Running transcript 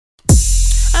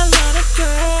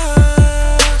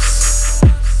girls.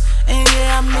 And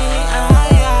yeah, I mean,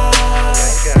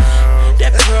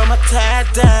 that girl, my tie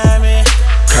diamond.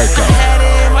 Kirko I had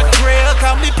it in my grill,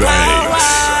 call me Bangz.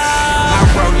 I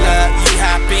roll up, you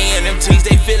hop in. Them jeans,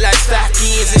 they feel like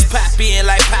stockings. It's poppin'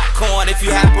 like popcorn if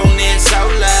you hop on this.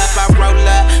 Hold up, I roll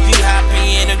up, you hop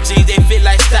in. Them jeans, they feel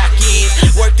like stockings.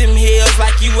 Work them heels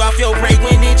like you off your break.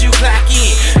 When did you clock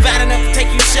in? Fine enough to take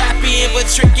you shopping, but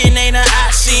tricking ain't an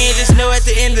option. Just know at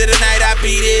the end of the night I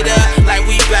beat it up like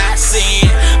we boxing.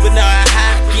 But no, I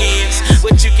Hopkins.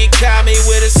 But you can call me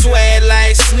with a swag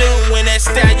like Snoop. When that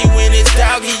style you in his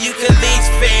doggy, you can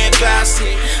least fan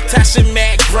bossy. Tasha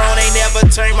Mac grown, ain't never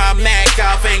turn my Mac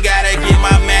off. Ain't gotta get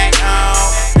my Mac on.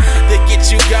 To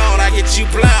get you gone, I get you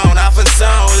blown off a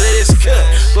zone. Let it cook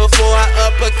before I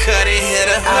uppercut and hit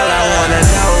a hook. All I wanna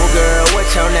know, girl, what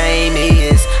your name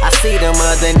is. I see them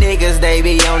other niggas, they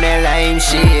be on that lame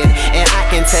shit. And I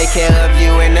can take care of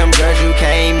you and them girls you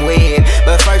came with.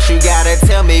 But first you gotta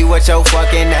tell me what your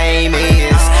fucking name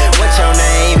is. What your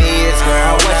name is,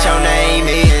 girl, what your name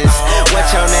is.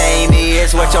 What your name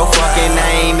is, what your fucking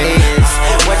name is.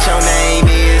 What your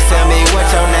name is, tell me what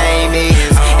your name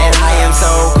is. And I am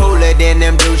so cooler than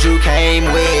them dudes you came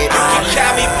with. You can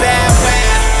call me Bow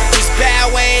Wow, this Bow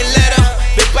Wow ain't little.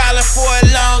 Been ballin' for a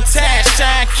long time,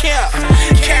 Sean Kemp.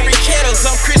 Carry kettles,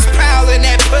 I'm Chris Paul in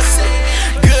that pussy.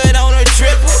 Good on a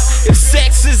dribble. If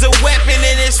sex is a weapon,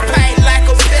 then it's paint like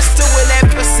a pistol. With that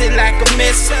pussy like a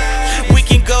missile. We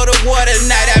can go to war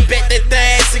tonight, I bet that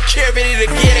thing security to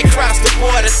get across the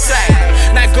border tight.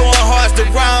 Not going hard's the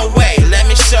wrong way, let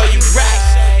me show you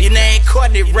right. Your name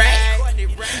Courtney, right?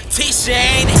 Tisha,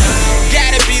 ain't it?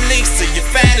 Gotta be Lisa, your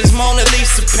finest Mona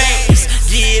Lisa paintings.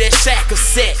 Yeah, that shack of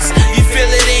sex, you feel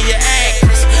it in your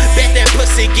ankles. Bet that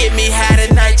pussy get me high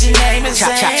tonight, your name is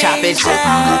Chop, chop, chop it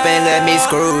up and let me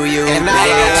screw you. And I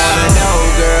wanna know,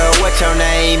 girl, what your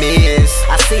name is.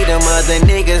 I see them other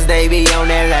niggas, they be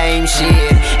on that lame shit.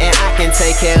 And I can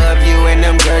take care of you and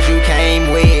them girls you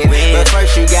came with. But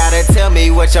first you gotta tell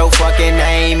me what your fucking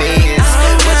name is.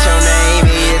 What your name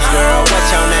is, girl.